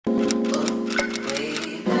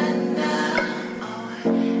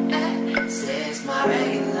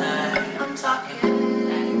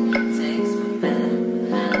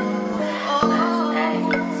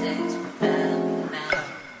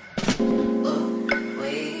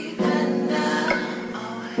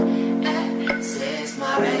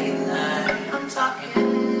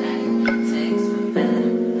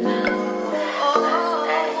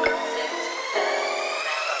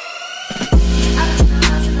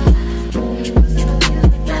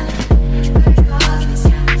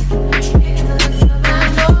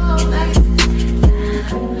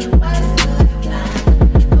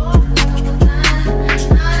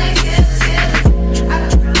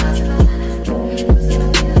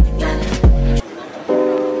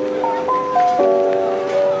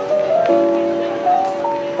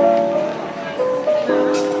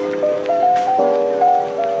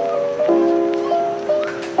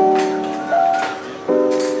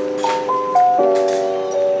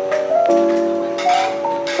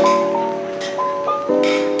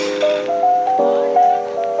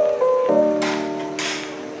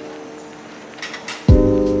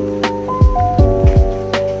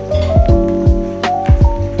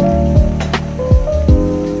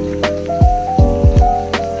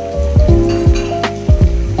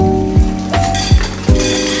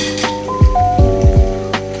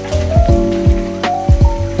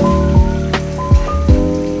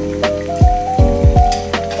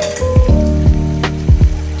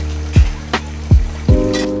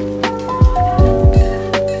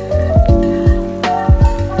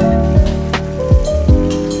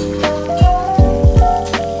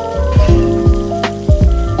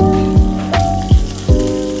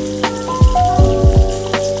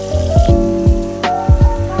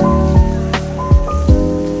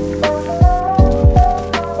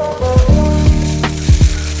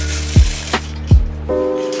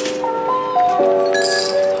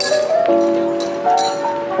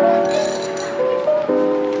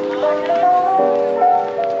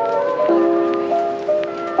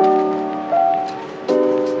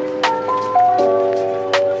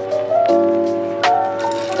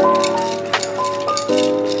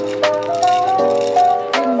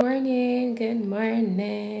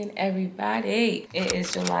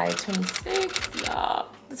is July 26th, y'all.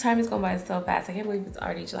 The time is going by so fast. I can't believe it's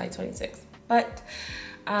already July 26th. But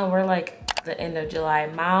we're like the end of July.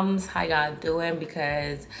 Moms, how y'all doing?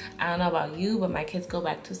 Because I don't know about you, but my kids go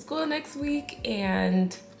back to school next week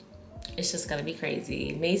and it's just gonna be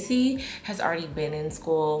crazy. Macy has already been in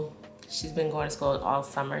school. She's been going to school all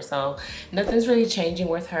summer, so nothing's really changing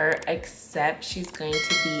with her except she's going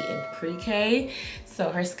to be in pre-K. So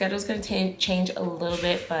her schedule's gonna change a little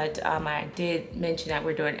bit, but I did mention that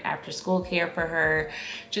we're doing after school care for her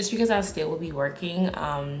just because I still will be working,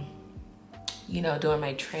 you know, doing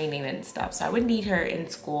my training and stuff. So I would need her in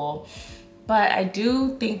school. But I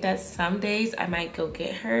do think that some days I might go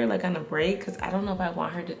get her like on a break because I don't know if I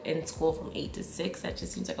want her in school from 8 to 6. That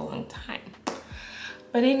just seems like a long time.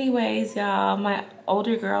 But anyways, y'all, my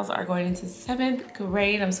older girls are going into 7th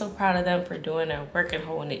grade. I'm so proud of them for doing their work and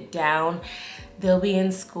holding it down. They'll be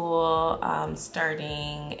in school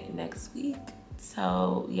starting next week.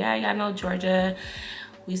 So yeah, y'all know Georgia,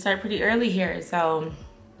 we start pretty early here. So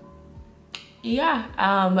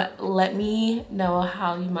yeah, let me know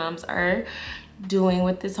how you moms are doing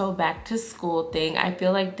with this whole back to school thing. I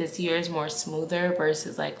feel like this year is more smoother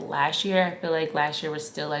versus like last year. I feel like last year was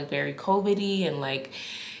still like very COVID-y and like,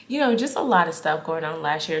 you know, just a lot of stuff going on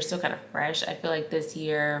last year. Still kind of fresh. I feel like this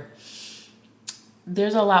year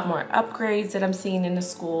there's a lot more upgrades that I'm seeing in the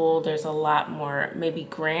school. There's a lot more maybe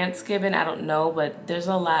grants given, I don't know, but there's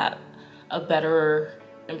a lot of better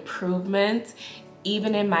improvements.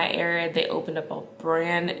 Even in my area, they opened up a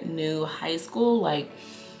brand new high school. Like,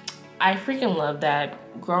 I freaking love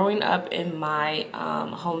that. Growing up in my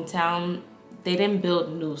hometown, they didn't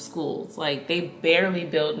build new schools. Like, they barely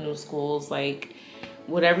built new schools. Like,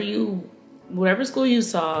 whatever school you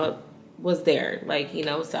saw was there. Like, you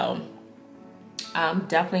know, so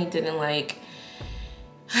definitely didn't like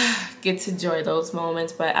get to enjoy those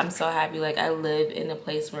moments. But I'm so happy. Like, I live in a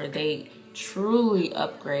place where they truly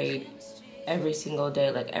upgrade every single day.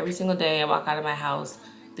 Like, every single day I walk out of my house,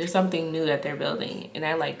 there's something new that they're building, and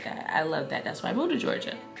I like that. I love that. That's why I moved to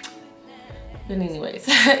Georgia. But anyways,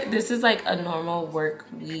 this is like a normal work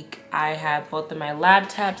week. I have both of my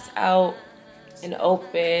laptops out and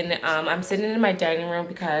open. I'm sitting in my dining room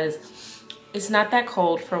because it's not that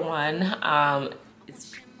cold for one.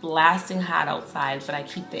 It's blasting hot outside, but I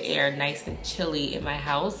keep the air nice and chilly in my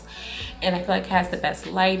house, and I feel like it has the best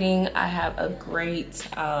lighting. I have a great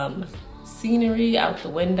scenery out the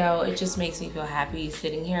window. It just makes me feel happy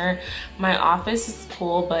sitting here. My office is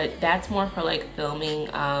cool, but that's more for like filming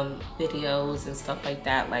videos and stuff like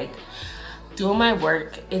that. Like, doing my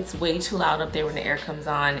work, it's way too loud up there when the air comes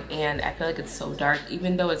on, and I feel like it's so dark.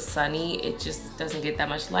 Even though it's sunny, it just doesn't get that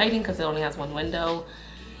much lighting because it only has one window.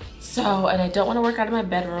 So, and I don't want to work out of my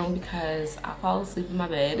bedroom because I'll fall asleep in my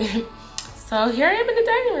bed. So here I am in the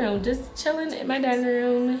dining room, just chilling in my dining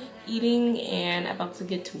room, eating, and about to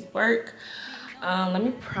get to work. Let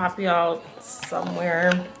me prop y'all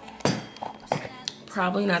somewhere.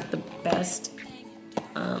 Probably not the best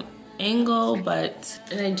angle, but,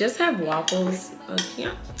 and I just have waffles.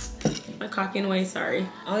 Yeah, my coffee in the way, sorry.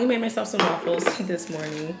 I only made myself some waffles this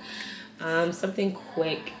morning. Something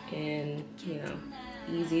quick and, you know,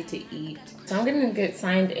 easy to eat. So I'm gonna get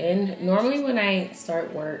signed in. Normally when I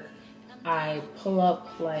start work, I pull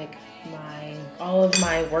up like all of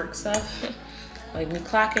my work stuff, like me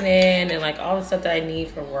clocking in and like all the stuff that I need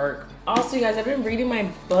for work. Also, you guys, I've been reading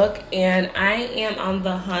my book and I am on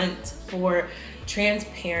the hunt for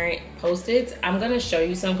transparent Post-its. I'm gonna show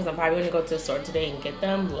you some because I'm probably gonna go to the store today and get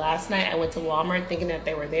them. Last night I went to Walmart thinking that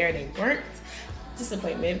they were there and they weren't.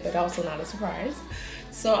 Disappointment, but also not a surprise.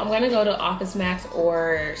 So I'm gonna go to Office Max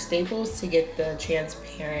or Staples to get the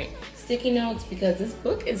transparent sticky notes because this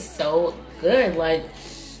book is so good. Like,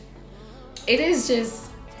 it is just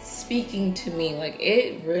speaking to me. Like,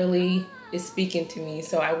 it really is speaking to me.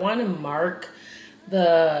 So I want to mark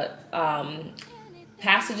the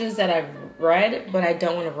passages that I've read, but I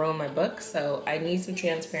don't want to ruin my book. So I need some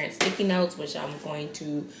transparent sticky notes, which I'm going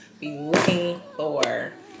to be looking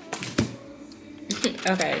for.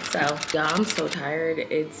 Okay, so y'all, I'm so tired.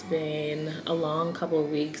 It's been a long couple of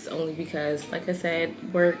weeks only because, like I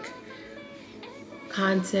said, work,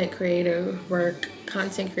 content creator,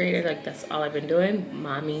 like that's all I've been doing.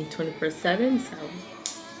 Mommy 24/7, so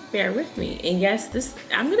bear with me. And yes, this,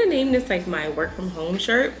 I'm gonna name this like my work from home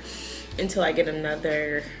shirt until I get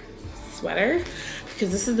another sweater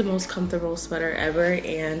because this is the most comfortable sweater ever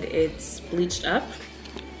and it's bleached up.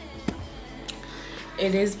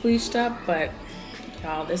 It is bleached up, but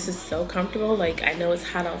y'all, this is so comfortable. Like, I know it's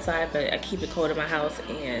hot outside, but I keep it cold in my house,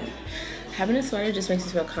 and having a sweater just makes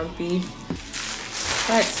me feel comfy.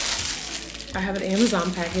 But I have an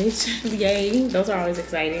Amazon package. Yay, those are always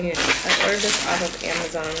exciting. I ordered this off of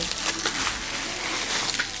Amazon.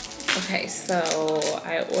 Okay, so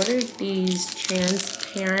I ordered these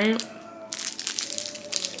transparent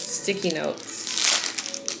sticky notes.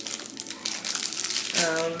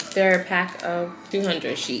 They're a pack of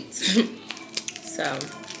 200 sheets. So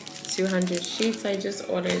 200 sheets, I just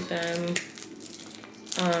ordered them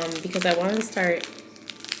because I want to start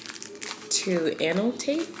to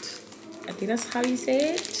annotate. I think that's how you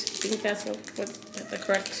say it. I think that's what the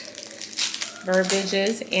correct verbiage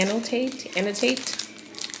is. Annotate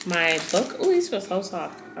my book. Oh, these feel so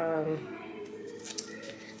soft.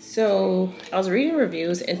 So I was reading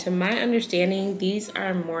reviews, and to my understanding, these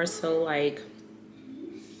are more so like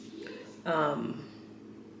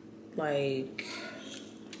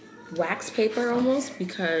wax paper almost,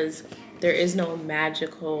 because there is no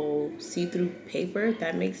magical see-through paper, if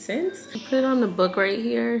that makes sense. I put it on the book right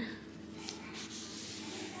here.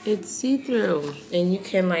 It's see-through, and you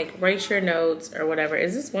can like write your notes or whatever.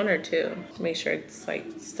 Is this one or two? Make sure it's like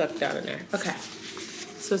stuck down in there. Okay,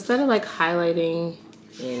 so instead of like highlighting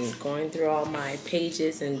and going through all my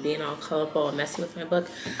pages and being all colorful and messing with my book,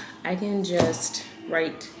 I can just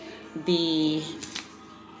write the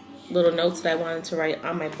little notes that I wanted to write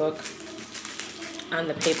on my book on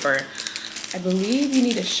the paper. I believe you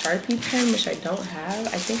need a Sharpie pen, which I don't have.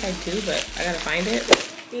 I think I do, but I gotta find it.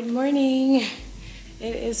 Good morning.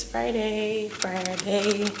 It is Friday. So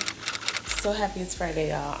happy it's Friday,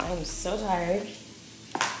 y'all. I'm so tired.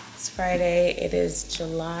 It's Friday. It is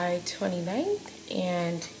July 29th,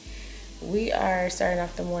 and we are starting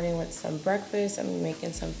off the morning with some breakfast. I'm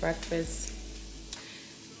making some breakfast.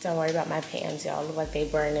 Don't worry about my pans, y'all. Look like they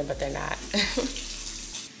burning, but they're not.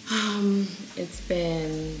 It's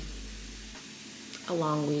been a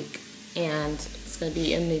long week, and it's gonna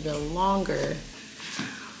be an even longer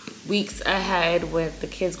weeks ahead with the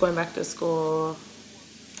kids going back to school.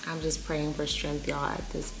 I'm just praying for strength, y'all, at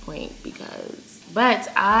this point, because, but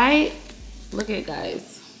look at it,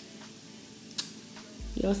 guys.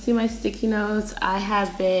 You'll see my sticky notes. I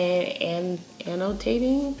have been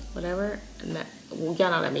annotating, whatever, and that, y'all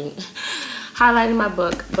know what I mean. Highlighting my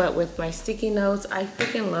book, but with my sticky notes, I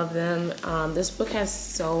freaking love them. This book has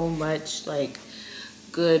so much like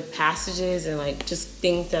good passages and like just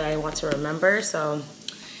things that I want to remember. So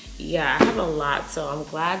yeah, I have a lot. So I'm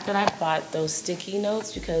glad that I bought those sticky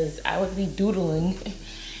notes, because I would be doodling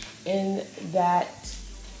in that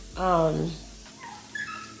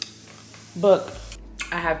book.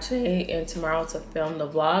 I have today and tomorrow to film the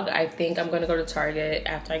vlog. I think I'm gonna go to Target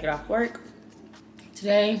after I get off work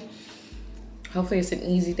today. Hopefully it's an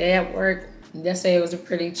easy day at work. Yesterday it was a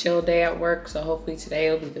pretty chill day at work, so hopefully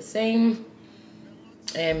today will be the same.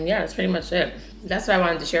 And yeah, that's pretty much it. That's what I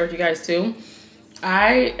wanted to share with you guys too.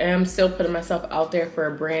 I am still putting myself out there for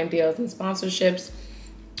brand deals and sponsorships,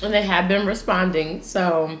 and they have been responding.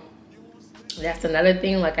 So that's another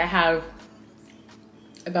thing. Like, I have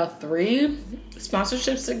about 3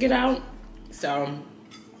 sponsorships to get out. So,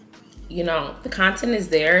 you know, the content is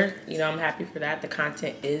there. You know, I'm happy for that. The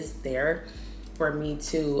content is there for me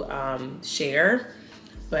to share,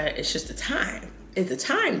 but it's just the time. It's the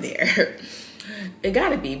time there. It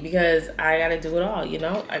gotta be, because I gotta do it all, you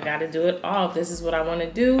know? I gotta do it all. This is what I wanna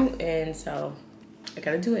do, and so I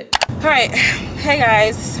gotta do it. All right, hey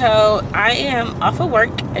guys, so I am off of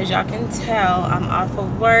work. As y'all can tell, I'm off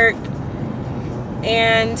of work,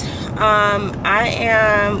 and I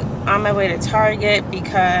am on my way to Target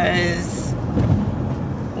because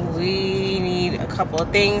we need a couple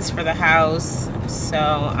of things for the house. So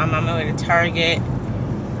I'm on my way to Target.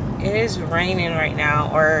 It is raining right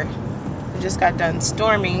now, or it just got done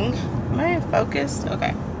storming. Am I in focus? Okay,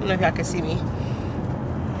 I don't know if y'all can see me.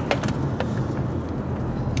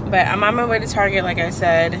 But I'm on my way to Target, like I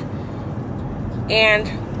said. And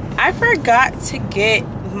I forgot to get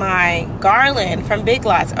my garland from Big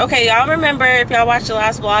Lots. Okay, y'all remember, if y'all watched the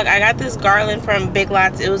last vlog, I got this garland from Big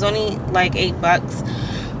Lots. It was only like $8.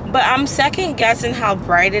 But I'm second guessing how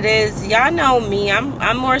bright it is. Y'all know me.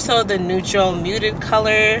 I'm more so the neutral, muted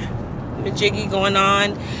color majiggy going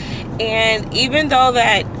on. And even though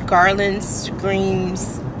that garland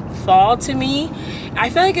screams fall to me, I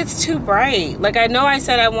feel like it's too bright. Like, I know I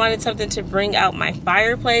said I wanted something to bring out my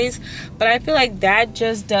fireplace, but I feel like that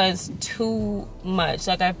just does too much.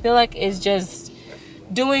 Like, I feel like it's just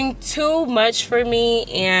doing too much for me,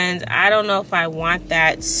 and I don't know if I want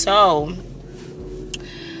that. So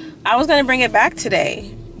I was gonna bring it back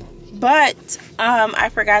today, but I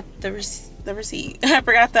forgot the receipt. I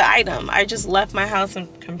forgot the item. I just left my house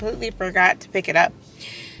and completely forgot to pick it up.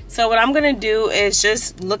 So what I'm gonna do is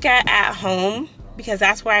just look at home, because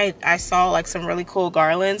that's where I saw like some really cool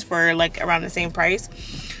garlands for like around the same price.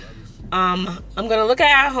 I'm gonna look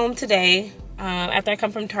at home today after I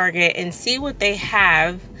come from Target and see what they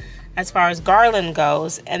have as far as garland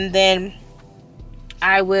goes, and then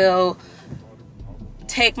I will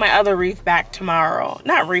take my other wreath back tomorrow.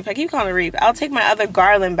 Not wreath, I keep calling it wreath. I'll take my other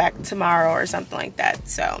garland back tomorrow or something like that.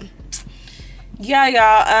 So yeah,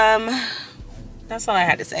 y'all, that's all I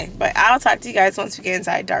had to say, but I'll talk to you guys once we get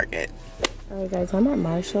inside Target. All right guys, I'm at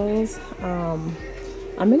Marshall's.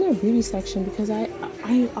 I'm in their beauty section because I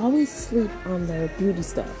always sleep on their beauty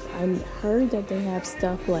stuff. I heard that they have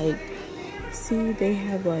stuff like, see, they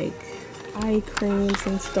have like eye creams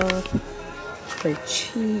and stuff for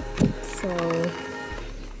cheap. So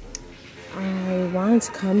I wanted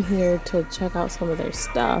to come here to check out some of their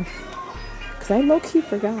stuff because I low-key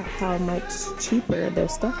forgot how much cheaper their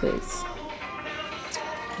stuff is.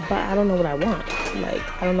 But I don't know what I want. Like,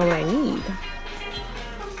 I don't know what I need.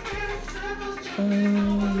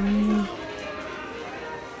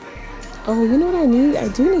 Oh, you know what I need? I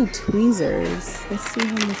do need tweezers. Let's see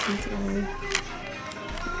how much these are.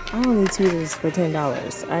 I don't need tweezers for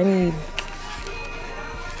 $10. I need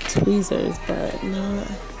tweezers, but not.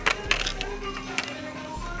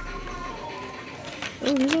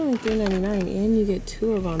 Oh, these are only $3.99, and you get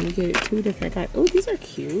 2 of them. You get 2 different kinds. Oh, these are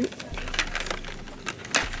cute.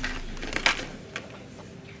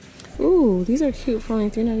 Ooh, these are cute for only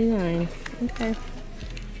 $3.99. Okay.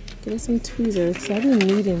 Get us some tweezers, because I've been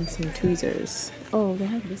needing some tweezers. Oh, they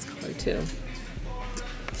have this color too.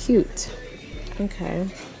 Cute. Okay.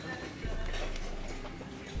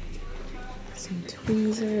 Some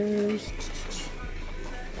tweezers.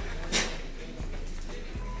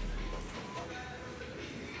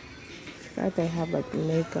 I forgot they have like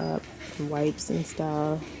makeup and wipes and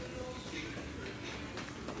stuff.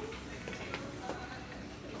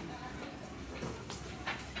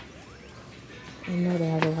 I know they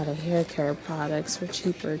have a lot of hair care products for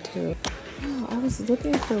cheaper too. Oh, I was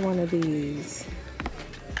looking for one of these.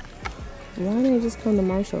 Why didn't I just come to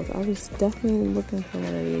Marshall's? I was definitely looking for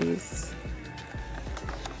one of these.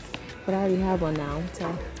 But I already have one now,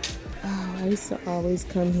 so. Oh, I used to always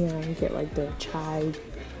come here and get like the chai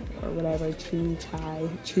or whatever, chi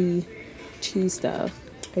stuff.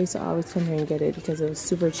 I used to always come here and get it because it was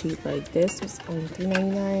super cheap. Like this was only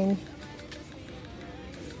 $3.99.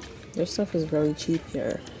 Their stuff is really cheap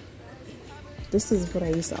here. This is what I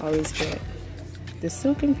used to always get. The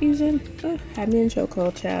Silk Infusion, had me in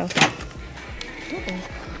chokehold, child.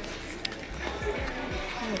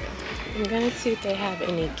 I'm gonna see if they have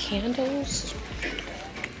any candles.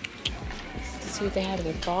 See if they have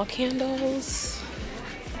any fall candles.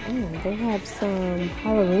 Oh, they have some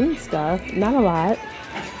Halloween stuff. Not a lot,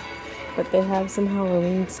 but they have some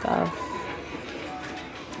Halloween stuff.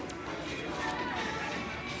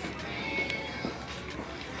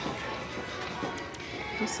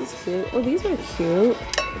 This is cute. Oh, these are cute.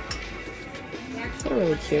 They're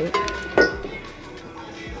really cute.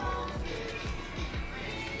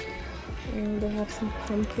 And they have some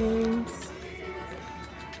pumpkins.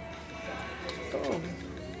 Oh.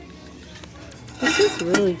 This is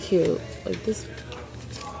really cute. Like this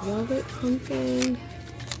velvet pumpkin.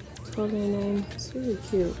 $12.99. It's really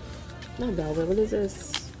cute. Not velvet. What is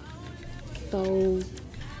this? Faux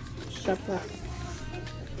shepherd.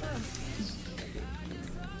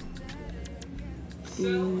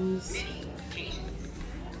 These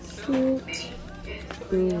cute.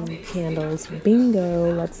 Ooh, candles.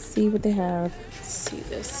 Bingo. Let's see what they have. Let's see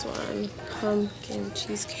this one. Pumpkin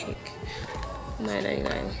cheesecake.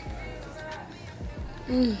 $9.99.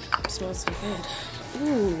 Smells so good.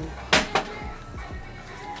 Ooh.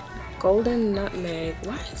 Golden nutmeg.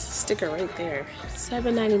 Why is the sticker right there?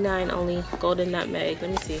 $7.99 only. Golden nutmeg. Let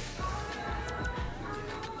me see.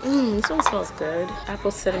 This one smells good. Apple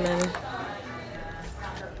cinnamon.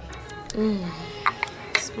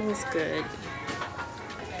 Smells good.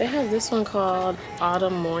 They have this one called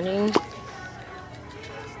Autumn Morning.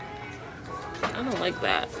 I don't like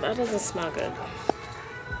that. That doesn't smell good.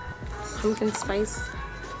 Pumpkin spice.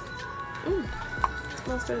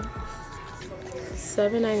 Smells good.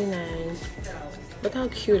 $7.99. Look how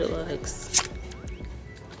cute it looks.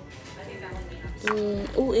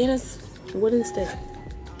 Ooh, and it's wooden stick.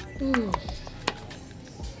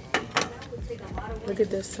 Look at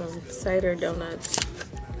this one, cider donuts.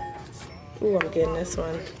 Ooh, I'm getting this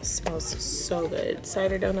one. It smells so good.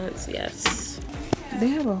 Cider donuts, yes. They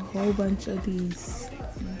have a whole bunch of these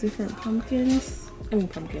different pumpkins. I mean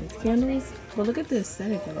pumpkins, candles. But look at the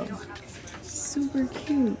aesthetic of them. Super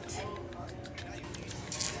cute.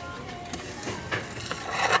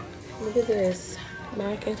 Look at this,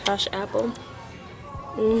 Macintosh apple.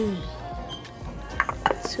 Too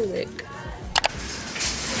thick.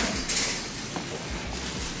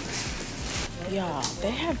 Y'all,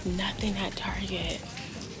 they have nothing at Target.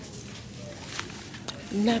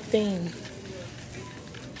 Nothing.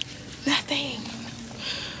 Nothing.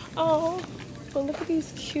 Oh, but look at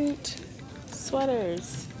these cute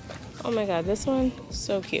sweaters. Oh my god, this one,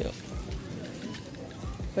 so cute.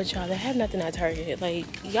 But y'all, they have nothing at Target. Like,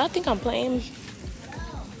 y'all think I'm playing?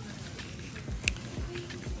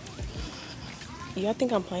 Y'all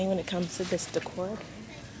think I'm playing when it comes to this decor?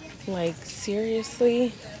 Like,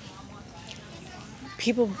 seriously?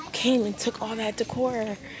 People came and took all that decor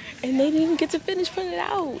and they didn't even get to finish putting it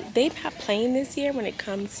out. They're not playing this year when it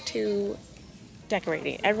comes to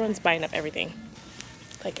decorating. Everyone's buying up everything.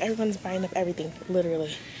 Like, everyone's buying up everything,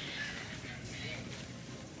 literally.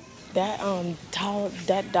 That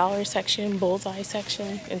that dollar section, bullseye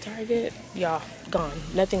section in Target, y'all, gone.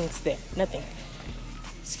 Nothing's there. Nothing.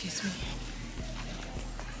 Excuse me.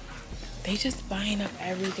 They just buying up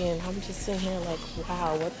everything. I'm just sitting here like,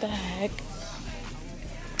 wow, what the heck?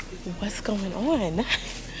 What's going on?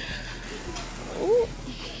 Ooh.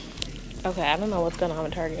 Okay, I don't know what's going on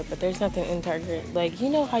with Target, but there's nothing in Target. Like, you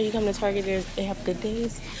know how you come to Target, they have good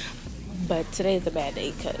days, but today's a bad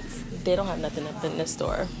day because they don't have nothing up in the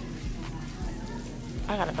store.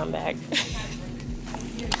 I gotta come back.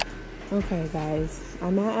 Okay, guys,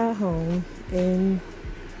 I'm at home in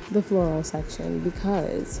the floral section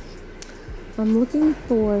because I'm looking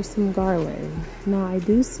for some garland. Now, I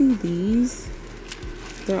do see these.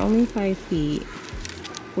 They're only 5 feet,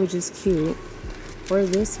 which is cute. Or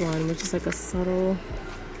this one, which is like a subtle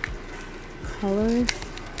color.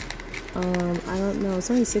 I don't know.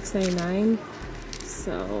 It's only $6.99.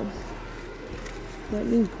 So let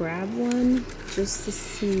me grab one just to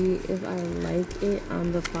see if I like it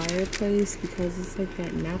on the fireplace because it's like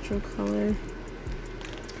that natural color.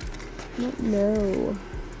 I don't know.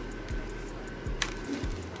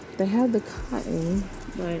 They have the cotton,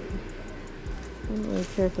 but I don't really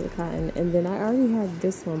care for the cotton. And then I already had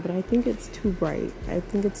this one, but I think it's too bright. I'm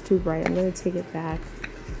gonna take it back.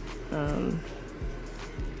 I'm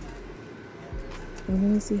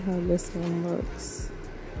gonna see how this one looks.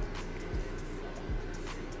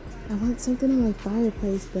 I want something on my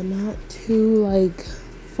fireplace, but not too like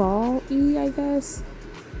fall-y, I guess.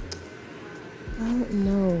 I don't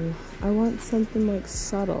know. I want something like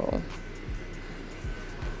subtle.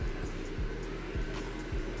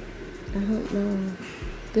 I don't know.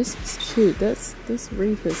 This is cute. This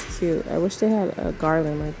wreath is cute. I wish they had a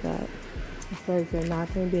garland like that. I feel like you're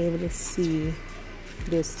not going to be able to see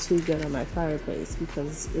this too good on my fireplace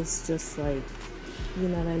because it's just like, you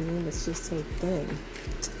know what I mean? It's just so thin.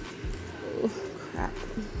 Oh, crap.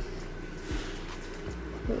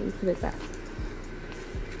 Let me put it back.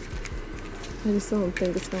 I just don't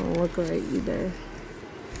think it's going to look right either.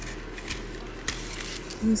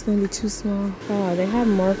 It's gonna be too small. Oh, they have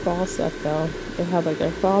more fall stuff though. They have like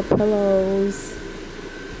their fall pillows.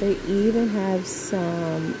 They even have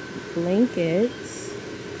some blankets,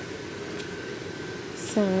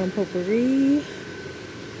 some potpourri.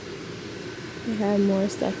 They have more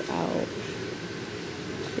stuff out.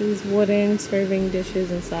 These wooden serving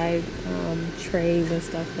dishes inside trays and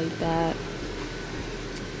stuff like that.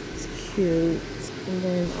 It's cute. And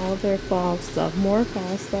then all their fall stuff, more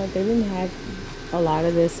fall stuff. They didn't have a lot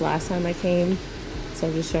of this last time I came, so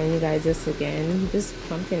I'm just showing you guys this again. This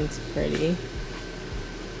pumpkin's pretty.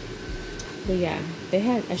 But yeah,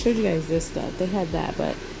 I showed you guys this stuff. They had that,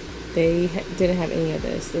 but they didn't have any of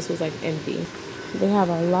this. This was like empty. They have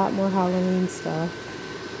a lot more Halloween stuff.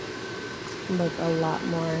 Like a lot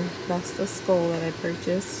more. That's the skull that I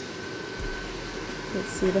purchased. Let's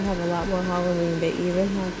see, they have a lot more Halloween. They even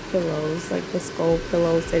have pillows, like the skull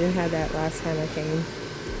pillows. They didn't have that last time I came.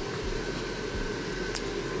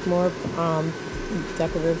 More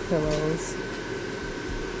decorative pillows.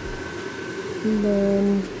 And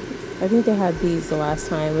then I think they had these the last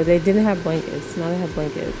time, but they didn't have blankets. Now they have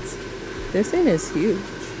blankets. This thing is huge.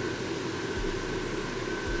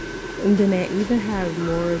 And then they even have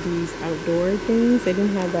more of these outdoor things. They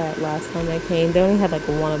didn't have that last time I came. They only had like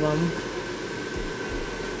one of them.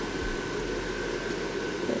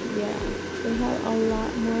 But yeah. They have a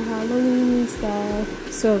lot more Halloween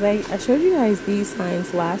stuff. So I showed you guys these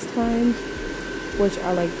signs last time, which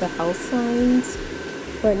are like the house signs.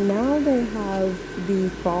 But now they have the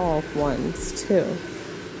fall ones too.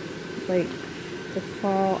 Like the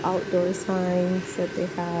fall outdoor signs that they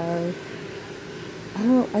have.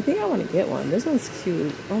 I think I want to get one. This one's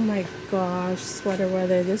cute. Oh my gosh, sweater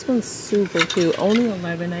weather. This one's super cute. Only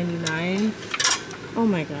 $11.99. Oh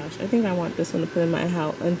my gosh, I think I want this one to put in my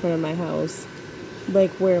house, in front of my house.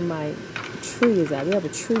 like where my tree is at. We have a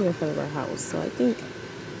tree in front of our house, so I think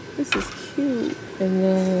this is cute. And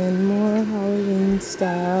then more Halloween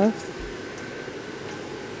stuff.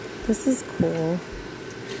 This is cool.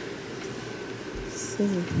 This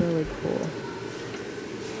is really cool.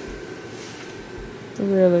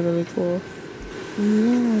 Really, really cool.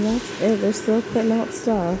 Yeah, that's it. They're still putting out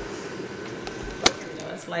stuff.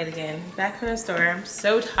 It's light again. Back from the store. I'm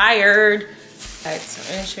so tired. Alright, so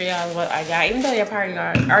I'm gonna show y'all what I got. Even though y'all probably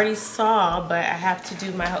already saw, but I have to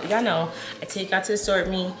do my whole, y'all know, I take out to the store with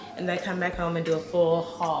me and then come back home and do a full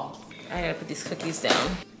haul. I gotta put these cookies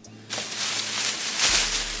down.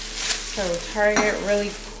 So Target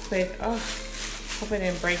really quick. Oh, hope I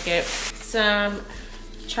didn't break it. Some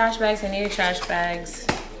trash bags. I needed trash bags.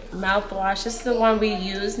 Mouthwash. This is the one we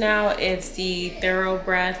use now. It's the Thorough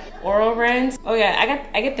Breath Oral Rinse. Oh yeah,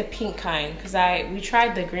 I get the pink kind because we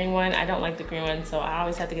tried the green one. I don't like the green one, so I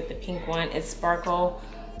always have to get the pink one. It's Sparkle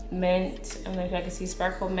Mint. I don't know if y'all can see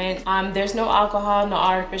Sparkle Mint. There's no alcohol, no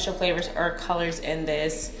artificial flavors or colors in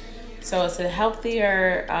this. So it's a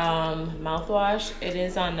healthier mouthwash. It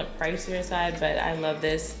is on the pricier side, but I love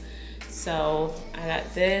this. So I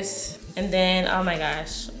got this. And then, oh my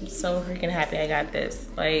gosh, I'm so freaking happy I got this.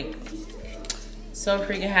 Like, so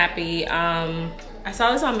freaking happy. I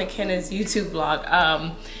saw this on McKenna's YouTube vlog.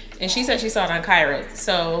 And she said she saw it on Kyra.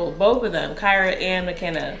 So both of them, Kyra and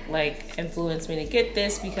McKenna, like influenced me to get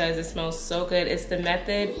this because it smells so good. It's the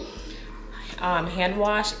Method hand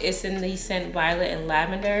wash. It's in the scent Violet and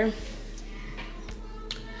Lavender.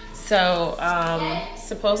 So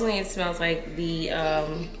supposedly it smells like the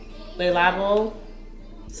Le Labo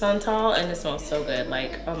Santal, and it smells so good.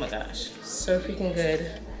 Like, oh my gosh, so freaking good.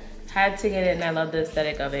 Had to get it, and I love the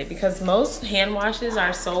aesthetic of it because most hand washes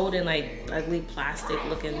are sold in like ugly plastic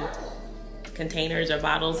looking containers or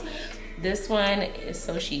bottles. This one is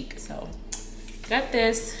so chic, so got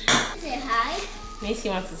this. Say hi. Macy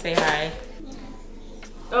wants to say hi.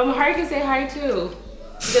 Mahari can say hi too.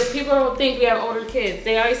 Because people don't think we have older kids.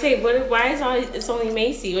 They always say, why is it's only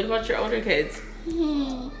Macy? What about your older kids?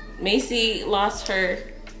 Macy lost her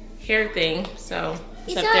hair thing, so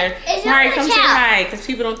it's up there. Mahari, come say hi, because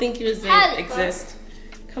people don't think you exist.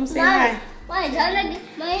 Come say hi. My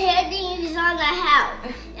hair thing is on the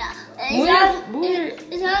house. Yeah.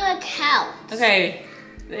 It's on the couch. Okay,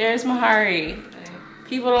 there's Mahari.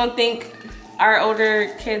 People don't think our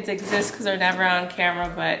older kids exist because they're never on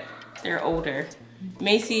camera, but they're older.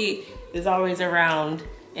 Macy is always around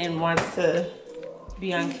and wants to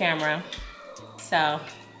be on camera. So,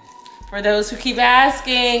 for those who keep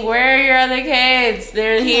asking, where are your other kids?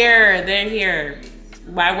 They're here, they're here.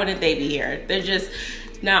 Why wouldn't they be here? They're just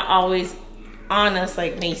not always on us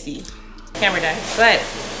like Macy. Camera died. But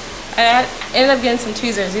I ended up getting some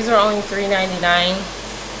tweezers. These were only $3.99.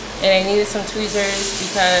 And I needed some tweezers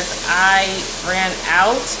because I ran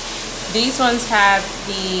out. These ones have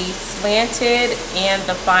the slanted and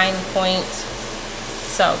the fine point.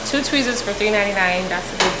 So 2 tweezers for $3.99,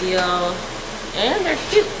 that's a good deal. And they're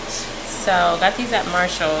cute. So got these at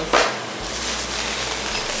Marshall's.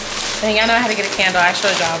 And y'all know I had to get a candle, I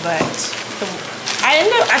showed y'all, but I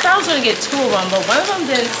thought I was gonna get 2 of them, but one of them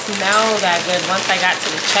didn't smell that good once I got to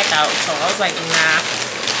the checkout. So I was like, nah.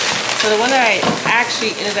 So the one that I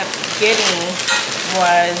actually ended up getting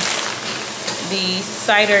was the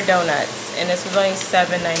cider donuts, and this was only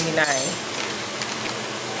 $7.99.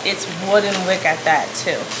 It's wooden wick at that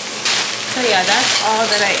too. So yeah, that's all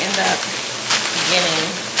that I end up getting.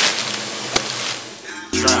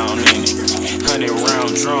 Drowning, 100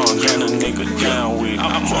 round drawn, got a nigga down with.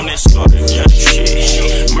 I'm on that slaughter, got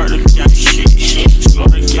shit, murder, got shit,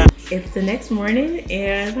 slaughter, got. It's the next morning,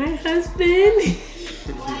 and my husband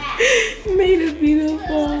made a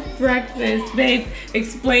beautiful breakfast. Babe,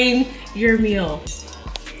 explain your meal.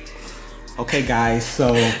 Okay guys,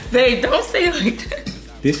 so babe, don't say it like that.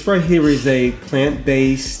 This right here is a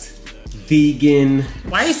plant-based vegan.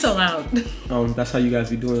 Why are you so loud? That's how you guys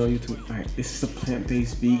be doing on YouTube. All right, this is a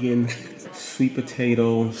plant-based vegan sweet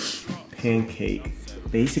potato pancake.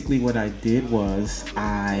 Basically what I did was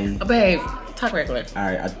babe, talk regular. All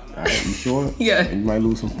right, you sure? Yeah. You might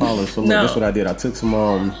lose some polish. So look, no. That's what I did. I took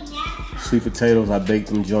some sweet potatoes, I baked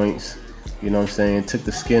them joints, you know what I'm saying? Took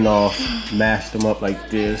the skin off, mashed them up like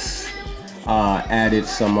this. Added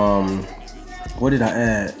some, what did I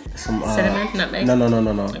add? Some cinnamon, nutmeg?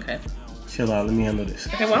 No. Okay. Chill out, let me handle this.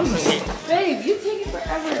 Okay, well I'm hungry. Babe, you take it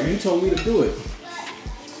forever. You told me to do it.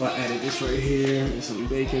 So I added this right here, and some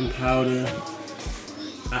baking powder.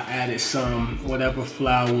 I added some whatever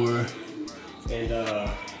flour, and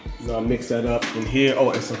you know, I mix that up in here.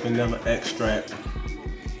 Oh, and some vanilla extract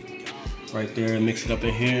right there, and mix it up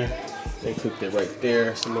in here. and cooked it right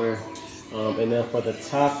there somewhere. And then for the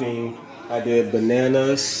topping, I did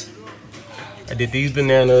bananas. I did these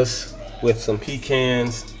bananas with some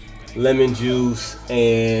pecans, lemon juice,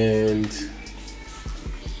 and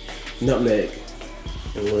nutmeg,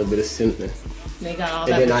 and a little bit of cinnamon. They got all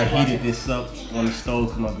and that. then I heated this up on the stove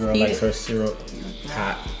because my girl likes her syrup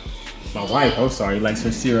hot. My wife, I'm sorry, likes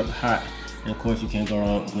her syrup hot. And of course, you can't go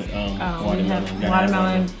wrong with watermelon. We have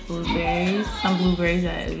watermelon, blueberries, some blueberries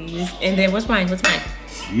that we use. And then what's mine? What's mine?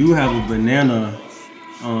 You have a banana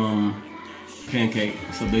pancake.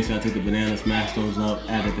 So basically, I took the bananas, mashed those up,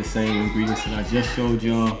 added the same ingredients that I just showed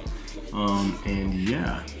y'all. And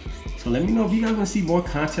yeah. So let me know if you guys want to see more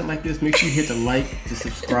content like this. Make sure you hit the like, to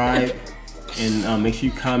subscribe, and make sure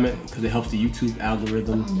you comment because it helps the YouTube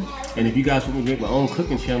algorithm. And if you guys want me to make my own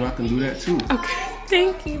cooking channel, I can do that too. Okay.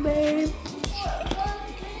 Thank you, babe.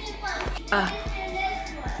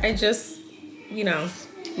 I just, you know,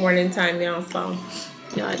 morning time now, so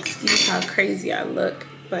y'all excuse how crazy I look,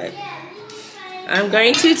 but I'm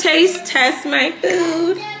going to test my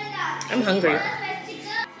food. I'm hungry.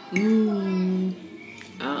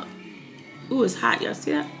 Oh, ooh, it's hot. Y'all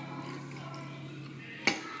see that?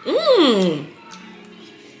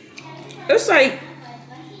 It's like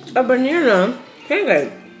a banana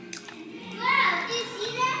pancake.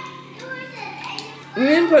 You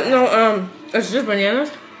didn't put no, it's just bananas?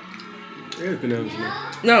 There's bananas in there.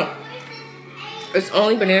 No. It's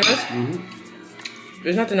only bananas?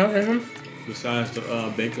 There's nothing else in them? Besides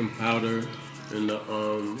the baking powder and the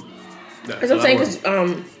That's what I'm saying, because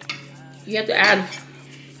you have to add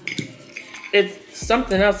it's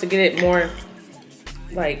something else to get it more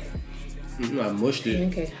like. No, I mushed it.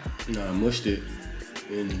 Okay. No, I mushed it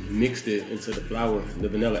and mixed it into the flour. The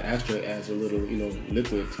vanilla extract adds a little, you know,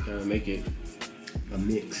 liquid to kind of make it a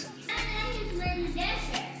mix.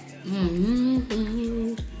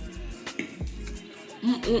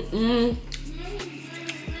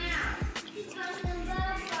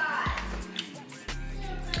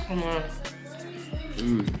 Come on.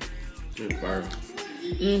 It's fire.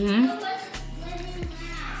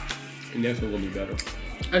 And that's gonna be better.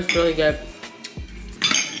 It's really good.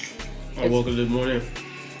 I woke up this morning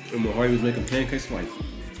and my heart was making pancakes. I'm like,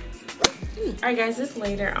 alright guys, it's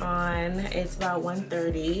later on. It's about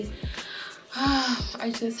 1:30.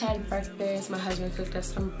 I just had breakfast. My husband cooked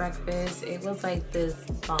us some breakfast. It was like this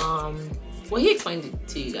bomb. Well, he explained it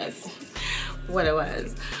to you guys what it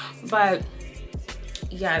was. But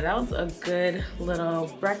yeah, that was a good little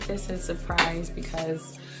breakfast and surprise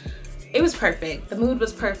because it was perfect. The mood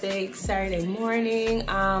was perfect. Saturday morning.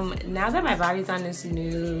 Now that my body's on this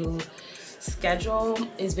new schedule,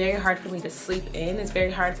 it's very hard for me to sleep in. It's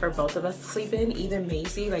very hard for both of us to sleep in. Even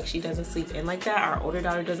Macy, like, she doesn't sleep in like that. Our older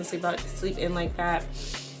daughter doesn't sleep in like that.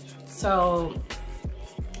 So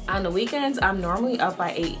on the weekends, I'm normally up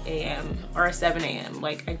by 8 a.m. or 7 a.m.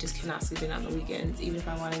 Like, I just cannot sleep in on the weekends, even if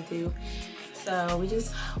I wanted to. So we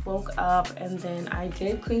just woke up and then I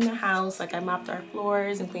did clean the house. Like, I mopped our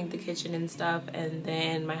floors and cleaned the kitchen and stuff. And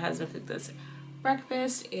then my husband cooked us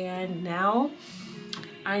breakfast. And now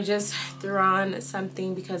I just threw on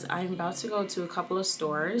something because I'm about to go to a couple of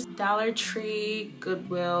stores. Dollar Tree,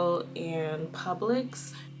 Goodwill, and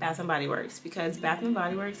Publix, Bath and Body Works. Because Bath and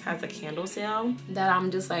Body Works has a candle sale that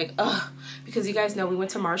I'm just like, ugh. Because you guys know we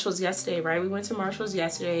went to Marshall's yesterday, right? We went to Marshall's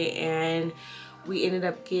yesterday and we ended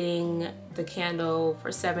up getting the candle for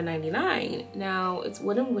 $7.99. Now, it's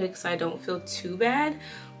wooden wick, so I don't feel too bad.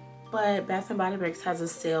 But Bath and Body Works has a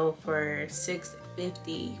sale for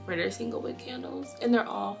 $6.50 for their single wick candles. And they're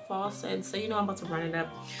all fall scents. So you know I'm about to run it up.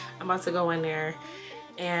 I'm about to go in there.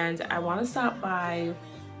 And I want to stop by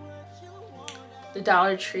the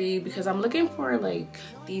Dollar Tree because I'm looking for like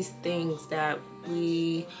these things that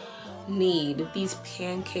we need. These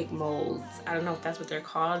pancake molds. I don't know if that's what they're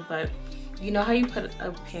called, but you know how you put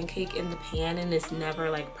a pancake in the pan and it's never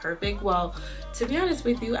like perfect? Well, to be honest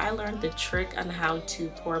with you, I learned the trick on how to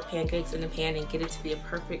pour pancakes in the pan and get it to be a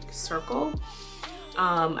perfect circle.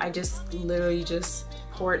 I just literally just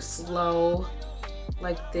pour it slow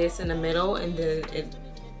like this in the middle and then it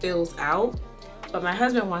fills out. But my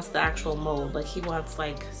husband wants the actual mold. Like, he wants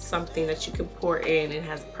like something that you can pour in and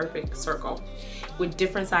has a perfect circle with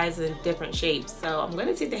different sizes and different shapes. So I'm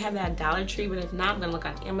gonna see if they have that at Dollar Tree, but if not, I'm gonna look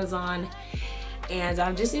on Amazon. And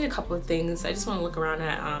I just need a couple of things. I just wanna look around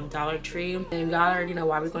at Dollar Tree. And y'all already know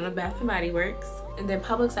why we're going to Bath and Body Works. And then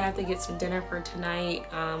Publix, I have to get some dinner for tonight.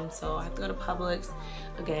 So I have to go to Publix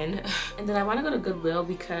again. And then I wanna go to Goodwill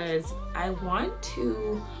because I want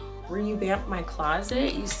to revamp my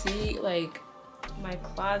closet. You see, like, my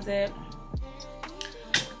closet,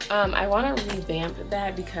 I want to revamp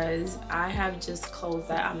that because I have just clothes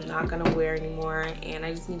that I'm not gonna wear anymore, and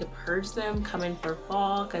I just need to purge them coming for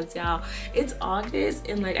fall. Because y'all, it's August,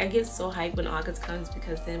 and like I get so hyped when August comes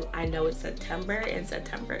because then I know it's September, and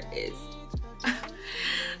September is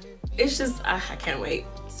it's just I can't wait.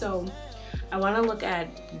 So I want to look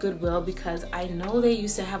at Goodwill because I know they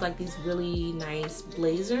used to have like these really nice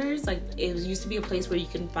blazers. Like it used to be a place where you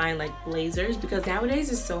can find like blazers, because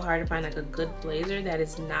nowadays it's so hard to find like a good blazer that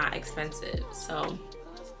is not expensive. So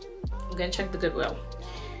I'm gonna check the Goodwill.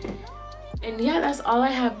 And yeah, that's all I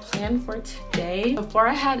have planned for today. Before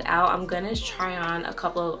I head out, I'm gonna try on a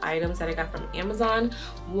couple of items that I got from Amazon.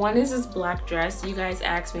 One is this black dress. You guys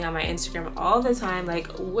ask me on my Instagram all the time, like,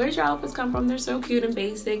 where'd your outfits come from? They're so cute and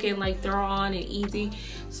basic and like throw on and easy.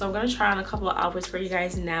 So I'm gonna try on a couple of outfits for you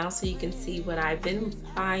guys now so you can see what I've been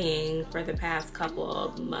buying for the past couple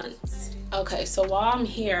of months. Okay, so while I'm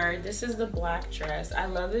here, this is the black dress. I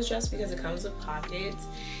love this dress because it comes with pockets.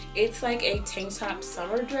 It's like a tank top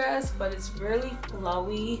summer dress, but it's really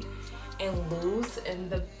flowy and loose, and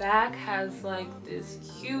the back has like this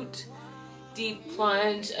cute deep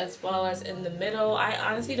plunge, as well as in the middle. I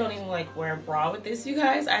honestly don't even like wear a bra with this, you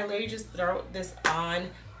guys. I literally just throw this on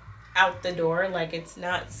out the door. Like it's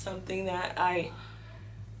not something that I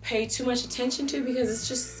pay too much attention to because it's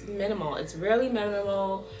just minimal. It's really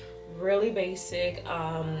minimal, really basic.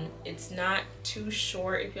 It's not too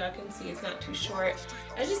short. If y'all can see, it's not too short.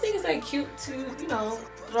 I just think it's like cute to, you know,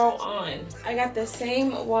 throw on. I got the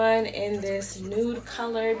same one in this nude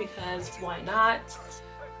color because why not?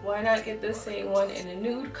 Why not get the same one in a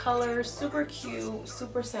nude color? Super cute,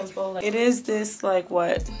 super simple. It is this like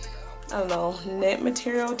what, I don't know, knit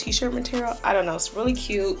material, t-shirt material. I don't know, it's really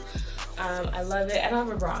cute. I love it. I don't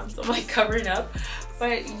have a bra, so I'm like covering up.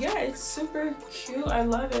 But yeah, it's super cute. I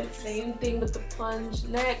love it. Same thing with the plunge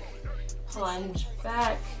neck, plunge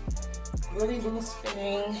back, really loose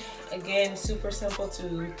fitting. Again, super simple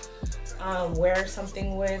to wear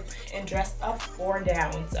something with and dress up or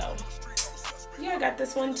down. So yeah, I got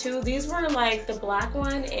this one too. These were like the black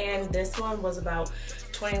one and this one was about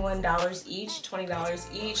 $21 each,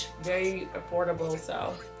 $20 each. Very affordable.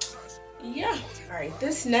 So yeah. All right,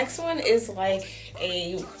 this next one is like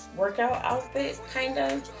a workout outfit kind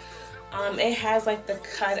of. It has like the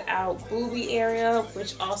cut out boobie area,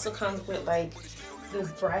 which also comes with like the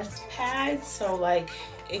breast pads. So like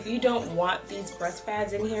if you don't want these breast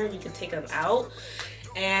pads in here, you can take them out.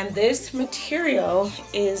 And this material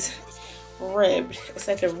is ribbed. It's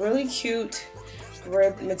like a really cute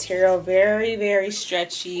ribbed material, very, very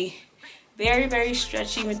stretchy. Very, very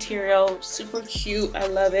stretchy material, super cute. I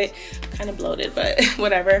love it. Kind of bloated, but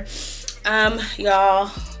whatever. Y'all,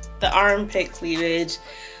 the armpit cleavage.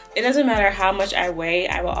 It doesn't matter how much I weigh,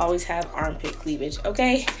 I will always have armpit cleavage,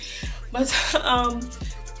 okay? But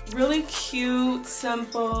really cute,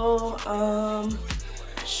 simple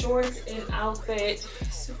shorts and outfit,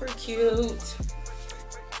 super cute.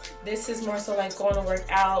 This is more so like going to work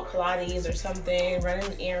out, Pilates or something,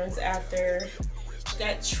 running errands after.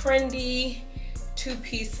 That trendy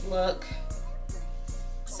two-piece look.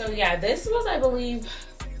 So yeah, this was, I believe,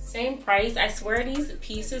 same price. I swear these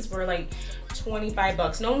pieces were like 25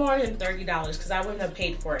 bucks, no more than $30, because I wouldn't have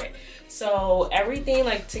paid for it. So everything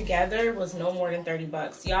like together was no more than 30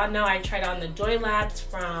 bucks. Y'all know I tried on the Joy Labs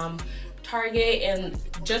from Target, and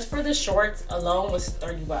just for the shorts alone was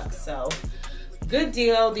 30 bucks. So good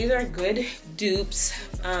deal. These are good dupes.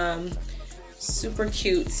 Super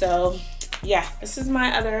cute. So yeah, this is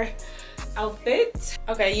my other outfit.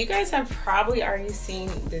 Okay, you guys have probably already seen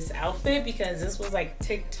this outfit because this was like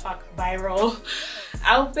TikTok viral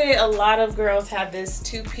outfit. A lot of girls have this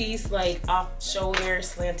two-piece like off shoulder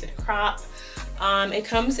slanted crop. It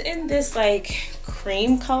comes in this like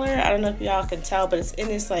cream color. I don't know if y'all can tell, but it's in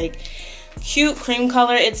this like cute cream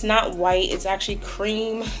color. It's not white, it's actually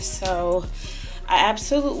cream. So I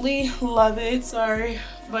absolutely love it. Sorry,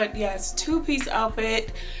 but yeah, it's a two-piece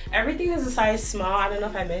outfit. Everything is a size small. I don't know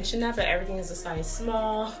if I mentioned that, but everything is a size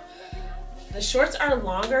small. The shorts are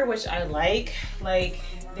longer, which I like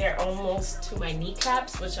they're almost to my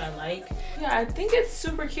kneecaps, which I like. Yeah, I think it's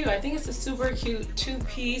super cute. I think it's a super cute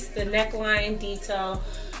two-piece. The neckline detail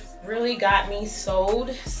really got me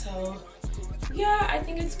sold. So yeah, I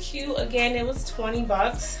think it's cute. Again, it was 20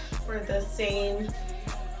 bucks for the same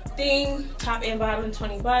thing, top and bottom,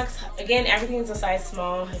 20 bucks. Again, everything is a size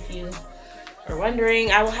small if you are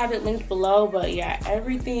wondering. I will have it linked below, but yeah,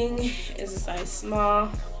 everything is a size small.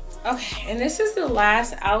 Okay, and this is the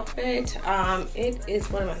last outfit. It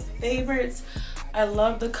is one of my favorites. I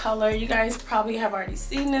love the color. You guys probably have already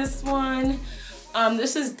seen this one.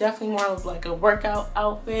 This is definitely more of like a workout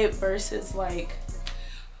outfit versus like,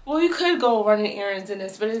 well, you could go running errands in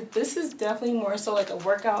this, but this is definitely more so like a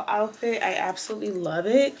workout outfit. I absolutely love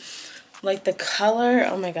it. Like the color,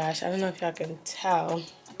 oh my gosh, I don't know if y'all can tell.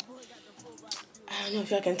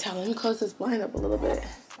 Let me close this blind up a little bit.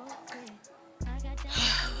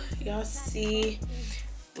 Y'all see,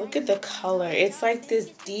 look at the color. It's like this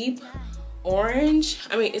deep orange.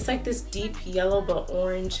 I mean, it's like this deep yellow but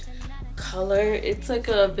orange color. It's like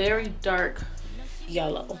a very dark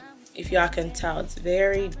yellow. If y'all can tell, it's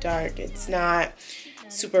very dark. It's not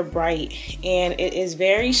super bright, and it is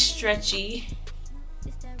very stretchy.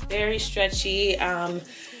 Very stretchy.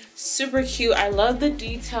 Super cute. I love the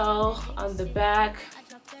detail on the back.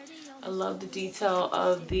 I love the detail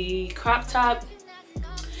of the crop top.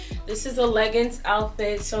 This is a leggings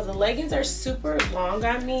outfit, so the leggings are super long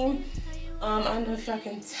on me. I don't know if y'all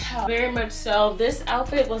can tell. Very much so. This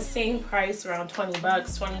outfit was same price, around 20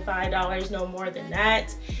 bucks, $25, no more than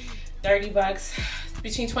that. 30 bucks,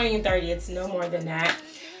 between 20 and 30, it's no more than that.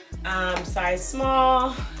 Size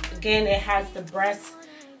small. Again, it has the breast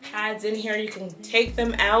pads in here. You can take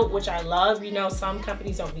them out, which I love. You know, some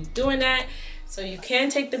companies don't be doing that. So you can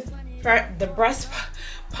take the breast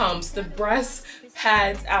pumps, the breast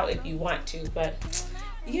pads out if you want to. But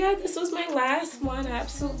yeah, this was my last one. I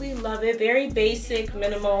absolutely love it. Very basic,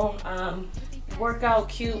 minimal, workout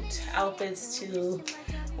cute outfits to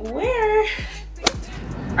wear.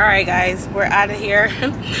 All right, guys, we're out of here.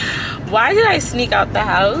 Why did I sneak out the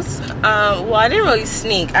house? Well, I didn't really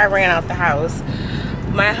sneak. I ran out the house.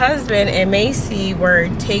 My husband and Macy were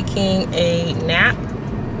taking a nap,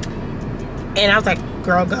 and I was like,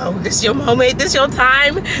 girl, go. This is your moment. This is your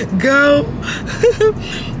time. Go.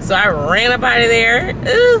 So I ran up out of there.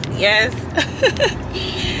 Ooh, yes.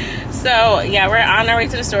 So yeah, we're on our way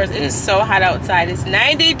to the stores. It is so hot outside. It's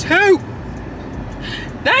 92.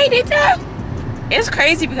 92. It's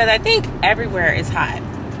crazy because I think everywhere is hot.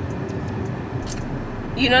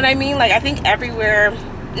 You know what I mean? Like, I think everywhere,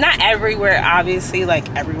 not everywhere, obviously, like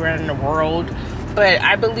everywhere in the world, but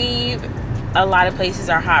I believe a lot of places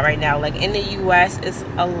are hot right now. Like in the US, it's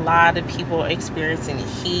a lot of people experiencing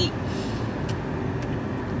heat.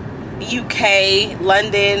 UK,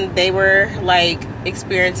 London, they were like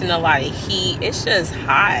experiencing a lot of heat. It's just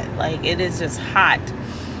hot. Like, it is just hot.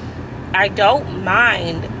 I don't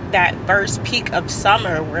mind that first peak of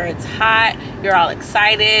summer where it's hot, you're all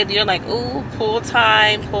excited, you're like, ooh, pool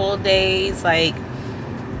time, pool days, like,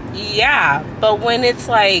 yeah. But when it's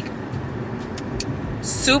like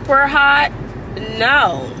super hot,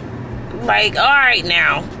 no. Like, all right,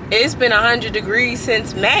 now it's been 100 degrees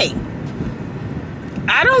since May.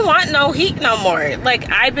 I don't want no heat no more.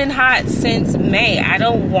 Like, I've been hot since May. I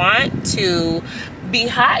don't want to be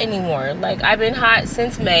hot anymore. Like, I've been hot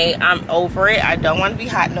since May. I'm over it. I don't want to be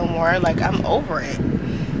hot no more. Like, I'm over it.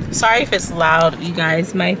 Sorry if it's loud, you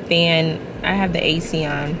guys. My fan, I have the AC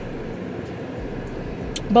on.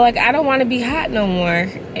 But like, I don't want to be hot no more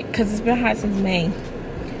because it's been hot since May.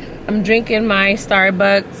 I'm drinking my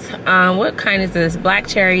Starbucks. What kind is this? Black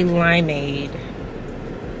cherry limeade.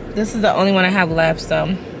 This is the only one I have left,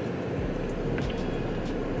 so.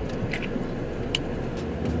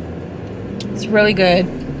 It's really good.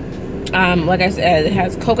 Like I said, it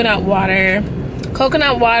has coconut water,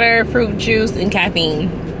 fruit juice, and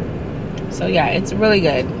caffeine. So yeah, it's really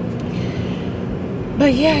good.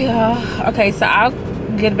 But yeah, y'all. Okay, so I'll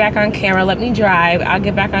get back on camera. Let me drive. I'll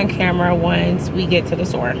get back on camera once we get to the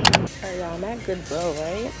store. All right, y'all, I'm at Goodwill,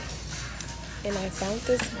 right? And I found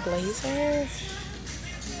this blazer.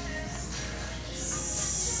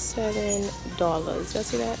 $7. Y'all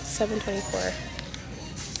see that? $7.24.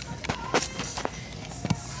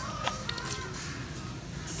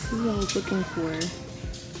 This is what I was looking for.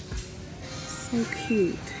 So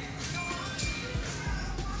cute.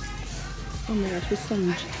 Oh my gosh, with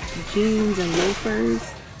some jeans and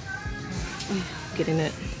loafers. Oh, getting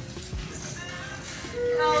it.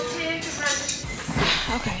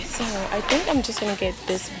 Okay, so I think I'm just gonna get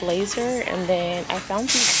this blazer, and then I found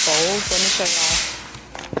these bowls. Let me show y'all.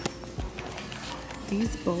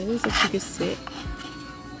 These bowls that you can sit.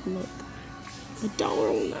 Look,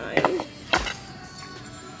 $1.09.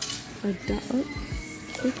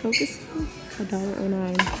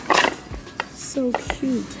 $1.09. So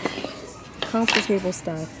cute. Comfort table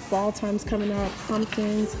stuff. Fall time's coming up.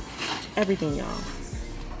 Pumpkins. Everything, y'all.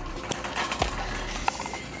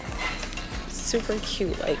 Super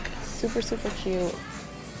cute. Like, super, super cute.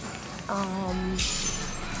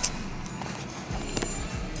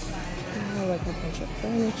 Like a bunch of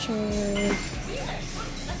furniture.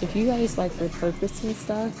 If you guys like repurposing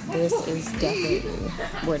stuff, this is definitely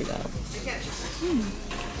where to go.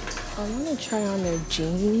 I want to try on their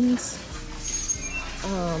jeans.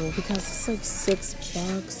 because it's like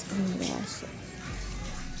 $6. Oh my gosh.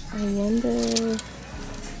 I wonder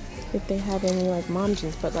if they have any like mom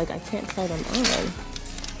jeans, but like I can't try them on.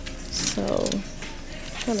 So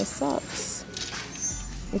kind of sucks.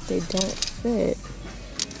 If they don't fit,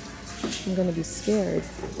 I'm gonna be scared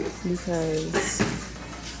because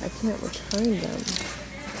I can't return them.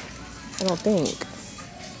 I don't think.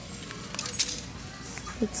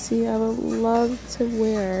 Let's see, I would love to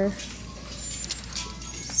wear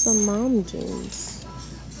some mom jeans.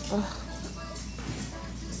 Ugh.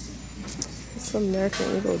 Some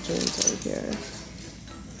American Eagle jeans right here.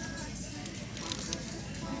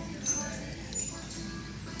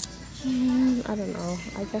 I don't know.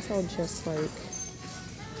 I guess I'll just like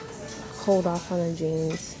hold off on the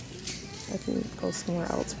jeans. I can go somewhere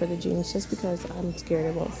else for the jeans just because I'm scared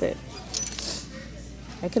it won't fit.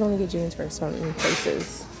 I can only get jeans for certain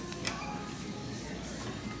places.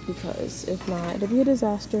 Because if not, it'll be a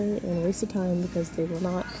disaster and a waste of time because they will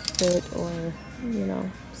not fit or, you know,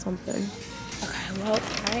 something. Okay, well,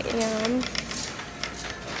 I am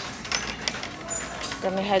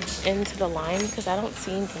gonna head into the line because I don't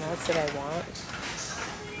see anything else that I want.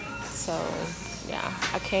 So, yeah,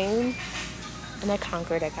 I came and I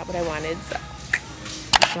conquered. I got what I wanted. So,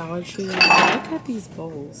 Dollar Tree. Look at these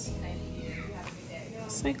bowls.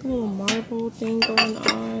 It's like a little marble thing going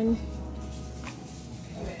on.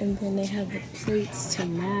 And then they have the plates to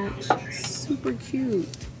match. Super cute.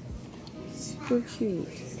 Super cute.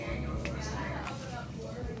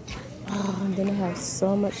 Oh, and then I have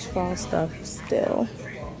so much fall stuff still.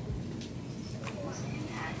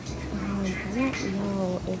 I don't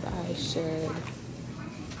know if I should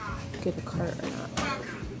get a cart or not.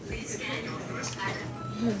 I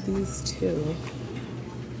have these two.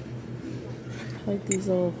 I like these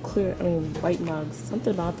little white mugs.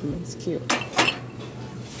 Something about them is cute.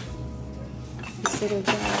 These little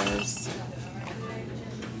jars.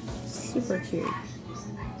 Super cute.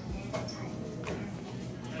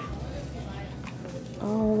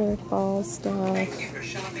 All their fall stuff.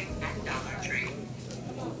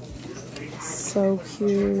 So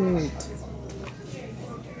cute.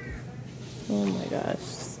 Oh my gosh,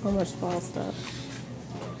 so much fall stuff.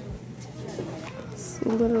 It's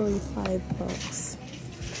literally $5.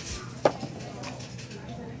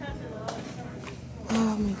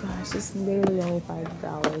 Oh my gosh, it's literally only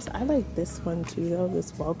 $5. I like this one too though,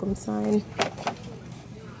 this welcome sign.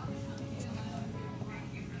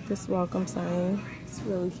 This welcome sign. It's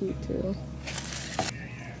really cute too.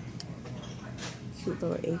 Cute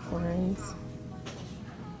little acorns.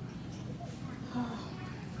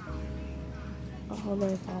 All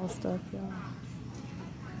their fall stuff, y'all.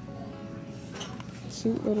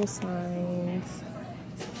 Cute little signs.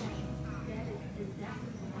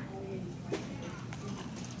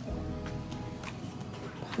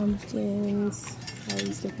 Pumpkins. All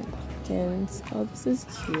these different pumpkins. Oh, this is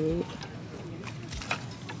cute.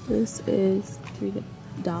 This is $3.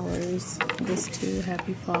 This too.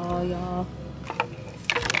 Happy fall, y'all.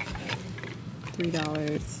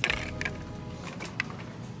 $3.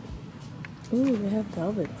 Ooh, they have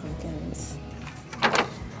velvet pumpkins.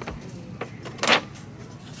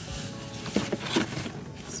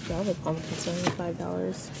 These velvet pumpkins are only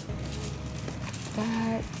 $5.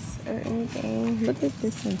 Bats or anything. Look at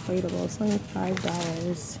this inflatable. It's only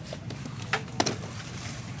 $5.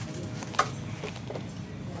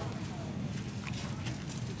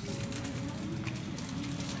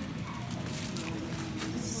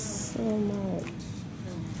 So much.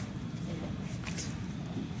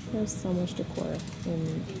 There's so much decor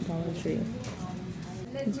in Dollar Tree.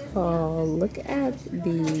 Oh, look at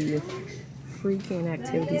the freaking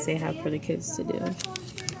activities they have for the kids to do.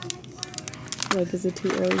 Like, is it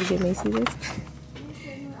too early to get Macy this?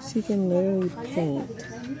 She can literally paint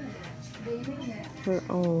her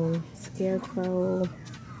own scarecrow,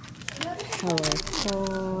 Hello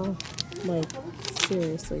Fall. Like,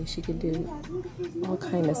 seriously, she could do all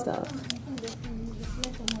kind of stuff.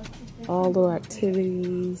 All little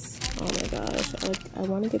activities. Oh my gosh. I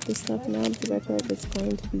want to get this stuff now because I feel like it's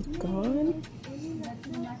going to be gone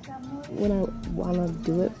when I want to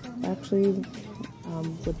do it. Actually,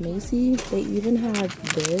 with Macy, they even have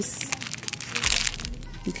this.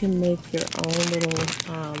 You can make your own little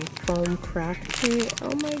foam crack kit.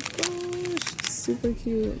 Oh my gosh. Super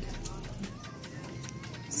cute.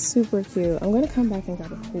 Super cute. I'm going to come back and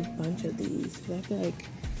grab a whole bunch of these because I feel like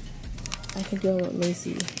I can go with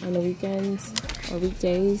Macy on the weekends or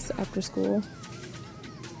weekdays after school.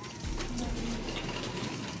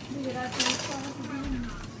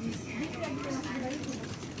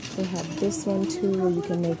 They have this one too where you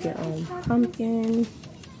can make your own pumpkin.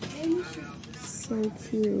 So So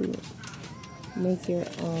cute. Make your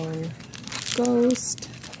own ghost.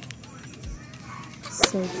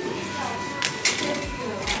 So cute.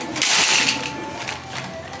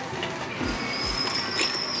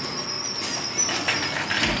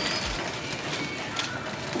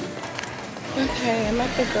 Okay, I'm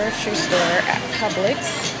at the grocery store at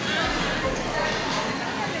Publix.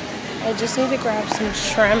 I just need to grab some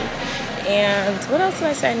shrimp and what else did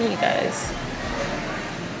I say I need, guys?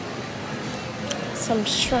 Some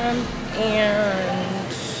shrimp and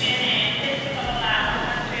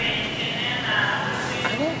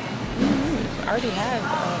I already had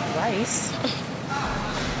rice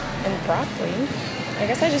and broccoli. I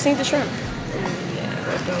guess I just need the shrimp. Ooh, yeah,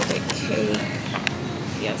 we're gonna get cake.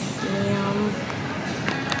 Yes, ma'am.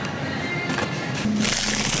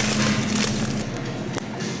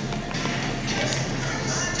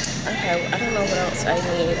 Okay, I don't know what else I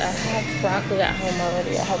need. I have broccoli at home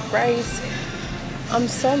already. I have rice. I'm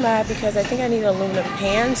so mad because I think I need an aluminum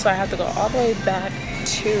pan, so I have to go all the way back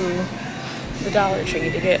to the Dollar Tree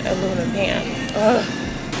to get an aluminum pan. Ugh.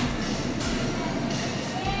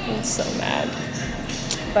 I'm so mad.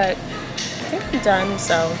 But I think I'm done,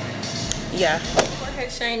 so yeah. Forehead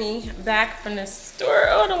shiny, back from the store.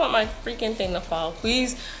 Oh, I don't want my freaking thing to fall.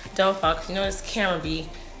 Please don't fall, because you know this camera be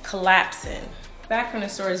collapsing. Back from the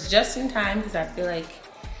store is just in time because I feel like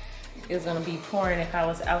it was gonna be pouring if I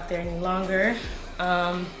was out there any longer.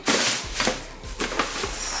 Oh,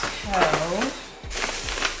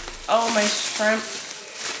 my shrimp.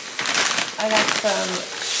 I got some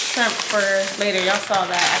shrimp for later. Y'all saw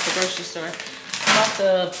that at the grocery store. I'm about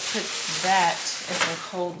to put that in some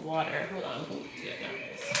cold water. Hold on.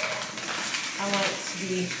 I want it to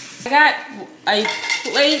be. I got a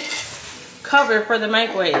plate cover for the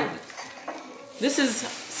microwave. This is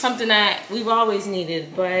something that we've always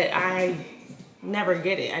needed, but I never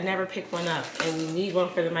get it. I never pick one up, and we need one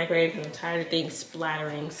for the microwave because I'm tired of things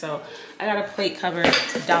splattering. So I got a plate cover,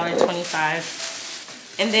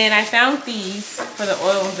 $1.25. And then I found these for the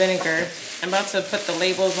oil and vinegar. I'm about to put the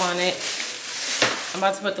labels on it.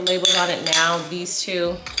 Now. These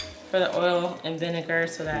two for the oil and vinegar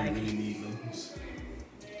so that I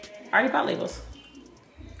already bought labels.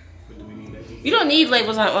 You don't need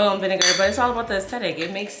labels on oil and vinegar, but it's all about the aesthetic.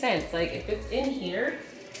 It makes sense. Like, if it's in here,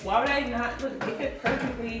 why would I not look? They fit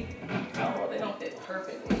perfectly. Oh, well, they don't fit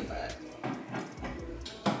perfectly, but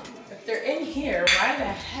if they're in here, why the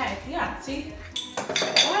heck? Yeah, see?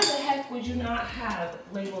 Why the heck would you not have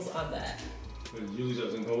labels on that? But it usually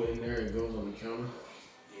doesn't go in there, it goes on the counter.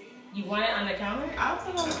 You want it on the counter? I'll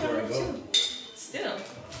put it on the counter too. Still,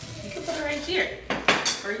 you can put it right here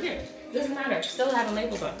or here. Doesn't matter. Still having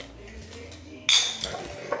labels on it.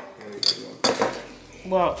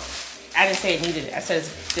 Well, I didn't say it needed it. I said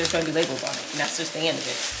there's going to be labels on it, and that's just the end of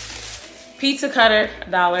it. Pizza cutter,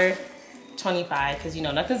 $1.25, because you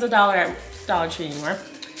know nothing's $1 at Dollar Tree anymore.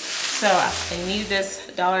 So I need this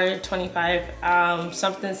 $1.25.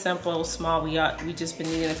 Something simple, small. We just been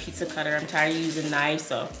needing a pizza cutter. I'm tired of using knives,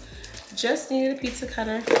 so just needed a pizza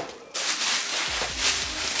cutter.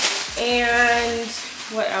 And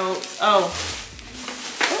what else? Oh.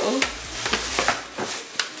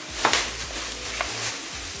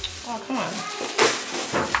 Oh, come on.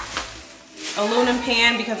 Aluminum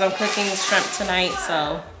pan because I'm cooking shrimp tonight,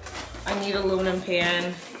 so I need aluminum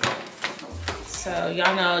pan. So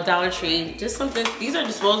y'all know Dollar Tree, just something, these are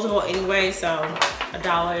disposable anyway, so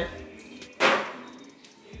 $1.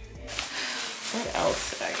 What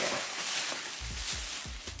else did I get?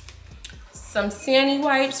 Some Sandy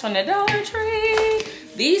wipes from the Dollar Tree.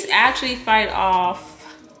 These actually fight off,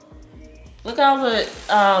 look at all the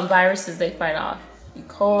viruses they fight off. E.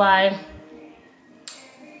 coli,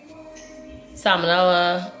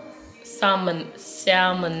 salmonella,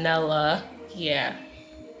 yeah,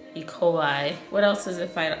 E. coli. What else does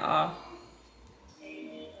it fight off?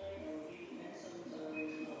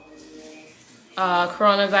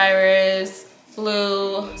 Coronavirus,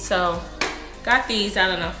 flu. So, got these. I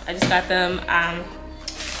don't know. I just got them from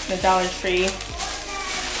the Dollar Tree.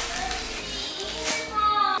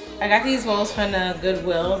 I got these bowls from the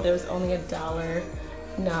Goodwill. There was only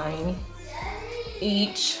 $1.09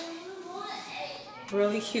 each.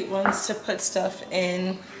 Really cute ones to put stuff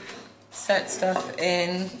in, set stuff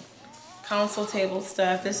in, console table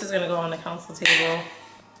stuff. This is gonna go on the console table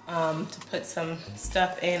to put some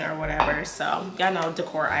stuff in or whatever. So y'all know,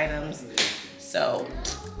 decor items. So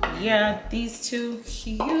yeah, these two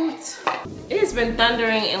cute. It has been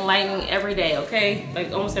thundering and lightning every day, okay?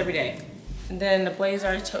 Like almost every day. And then the blazer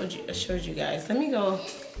I showed you guys. Let me go.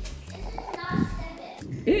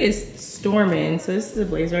 It is storming, so this is the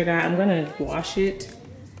blazer I got. I'm gonna wash it.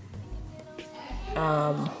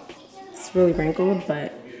 It's really wrinkled,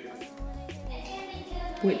 but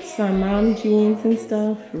with some mom jeans and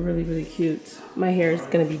stuff, really, really cute. My hair is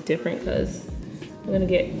gonna be different because I'm gonna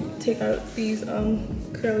take out these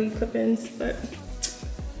curly clip-ins, but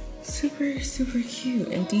super, super cute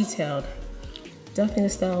and detailed. Definitely the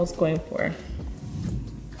style I was going for.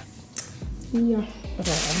 Yeah.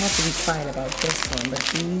 Okay, I have to be quiet about this one, but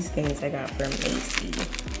these things I got from AC.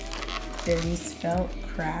 They're these felt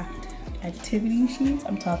craft activity sheets.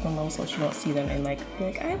 I'm talking low so you don't see them and like,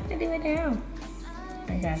 I have to do it now.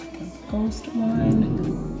 I got the ghost one,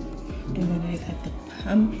 and then I got the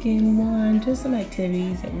pumpkin one, just some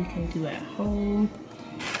activities that we can do at home.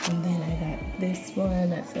 And then I got this one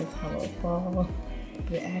that says Hello Fall,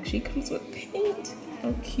 but it actually comes with paint.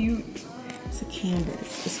 How cute. It's a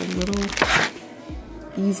canvas, just a little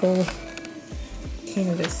easel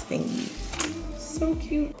canvas thingy. So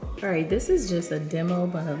cute. All right, this is just a demo,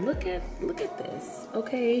 but look at this.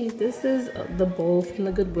 Okay, this is the bowl from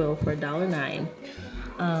the Goodwill for $1.09.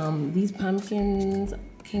 These pumpkins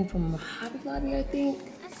came from Hobby Lobby, I think.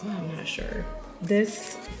 Oh, I'm not sure.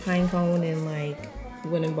 This pine cone and like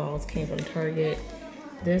wooden balls came from Target.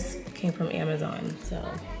 This came from Amazon. So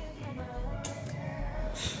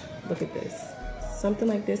look at this. Something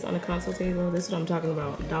like this on a console table. This is what I'm talking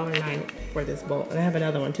about. $1.09 for this bowl. And I have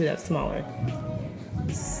another one too that's smaller.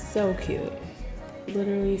 So cute.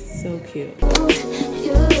 Literally so cute.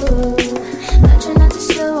 You, I try not to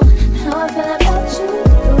show how I feel about you.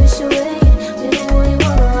 You wish away, really, really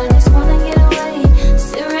wanna. I just wanna get away,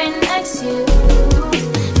 sit right next to you.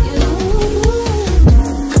 You,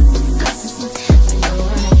 I don't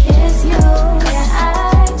wanna kiss you. Yeah, I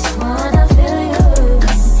just wanna feel you,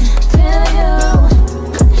 feel you.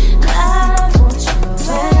 I want you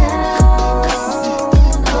around,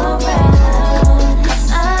 around. I want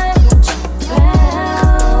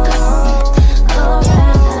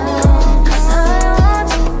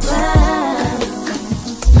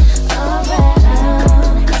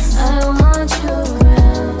you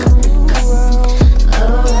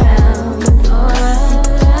around,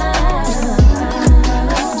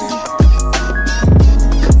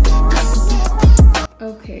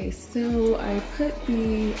 Okay, so I put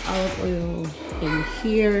the olive oil in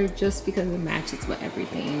here just because it matches with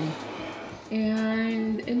everything.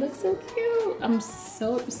 And it looks so cute. I'm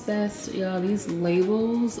so obsessed, y'all. These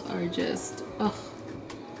labels are just, oh,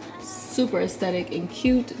 super aesthetic and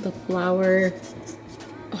cute. The flower,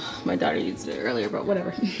 oh, my daughter used it earlier, but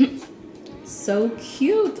whatever. So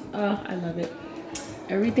cute. Oh, I love it.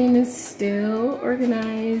 Everything is still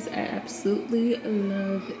organized. I absolutely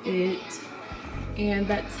love it. And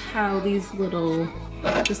that's how this little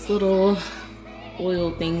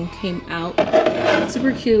oil thing came out.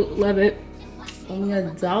 Super cute, love it. Only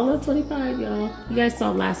 $1.25, y'all. You guys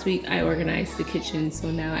saw last week I organized the kitchen,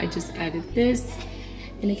 so now I just added this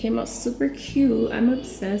and it came out super cute. I'm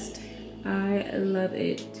obsessed. I love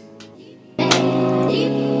it.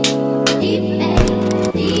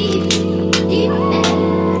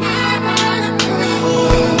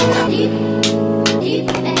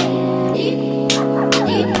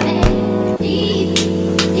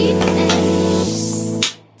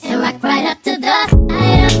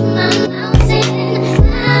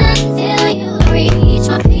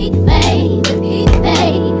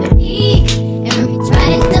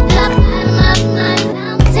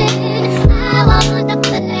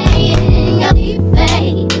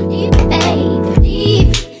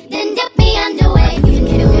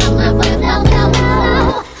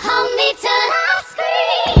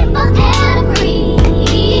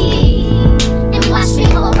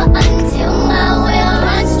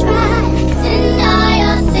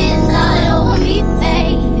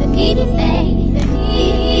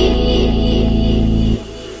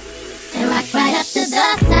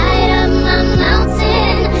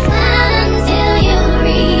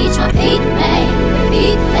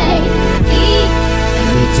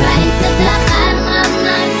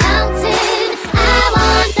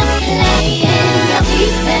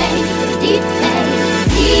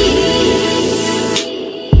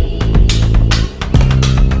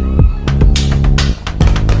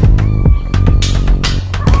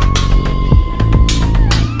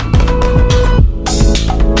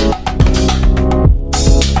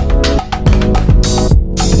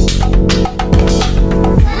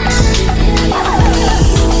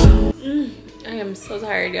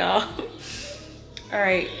 Y'all. All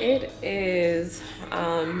right, it is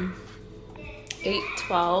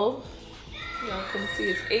 8:12. Y'all can see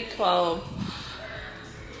it's 8:12.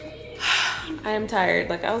 I am tired.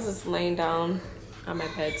 Like, I was just laying down on my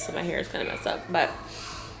bed, so my hair is kind of messed up, but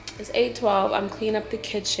It's 8:12. I'm cleaning up the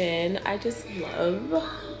kitchen. I just love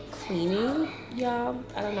cleaning, y'all.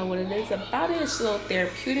 I don't know what it is about it. It's a little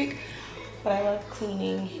therapeutic, but I love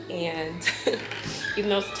cleaning, and even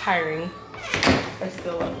though it's tiring, I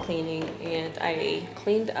still love cleaning. And I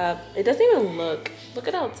cleaned up. It doesn't even look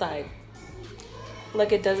at outside.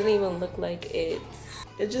 Like, it doesn't even look like it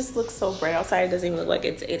just looks so bright outside. It doesn't even look like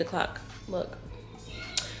it's 8 o'clock. Look,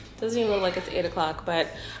 it doesn't even look like it's 8 o'clock, but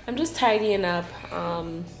I'm just tidying up,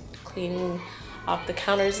 cleaning off the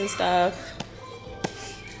counters and stuff.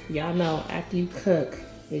 Y'all know after you cook,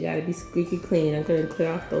 you gotta be squeaky clean. I'm gonna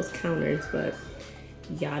clear off those counters, but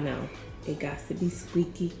y'all know it got to be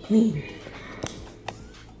squeaky clean.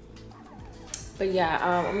 But yeah,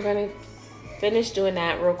 I'm gonna finish doing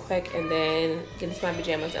that real quick and then get into my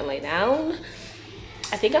pajamas and lay down.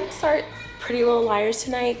 I think I'm gonna start Pretty Little Liars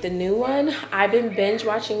tonight, the new one. I've been binge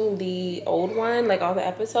watching the old one, like all the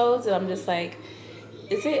episodes, and I'm just like,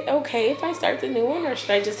 is it okay if I start the new one, or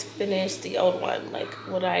should I just finish the old one? Like,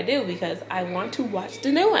 what do I do? Because I want to watch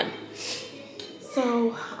the new one.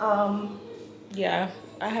 So, yeah,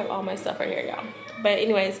 I have all my stuff right here, y'all. But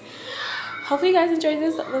anyways, hopefully you guys enjoyed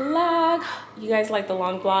this vlog. You guys like the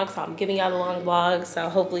long vlogs, so I'm giving y'all the long vlogs. So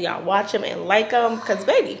hopefully y'all watch them and like them, because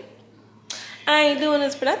baby, I ain't doing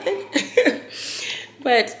this for nothing.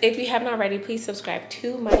 But if you haven't already, please subscribe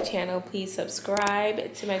to my channel. Please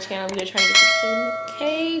subscribe to my channel. We are trying to get to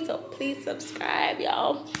 10K, so please subscribe,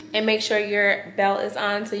 y'all. And make sure your bell is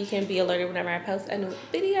on so you can be alerted whenever I post a new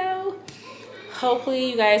video. Hopefully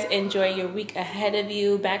you guys enjoy your week ahead of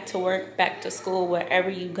you. Back to work, back to school, wherever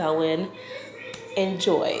you going.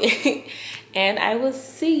 Enjoy. And I will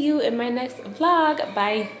see you in my next vlog.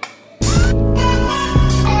 Bye.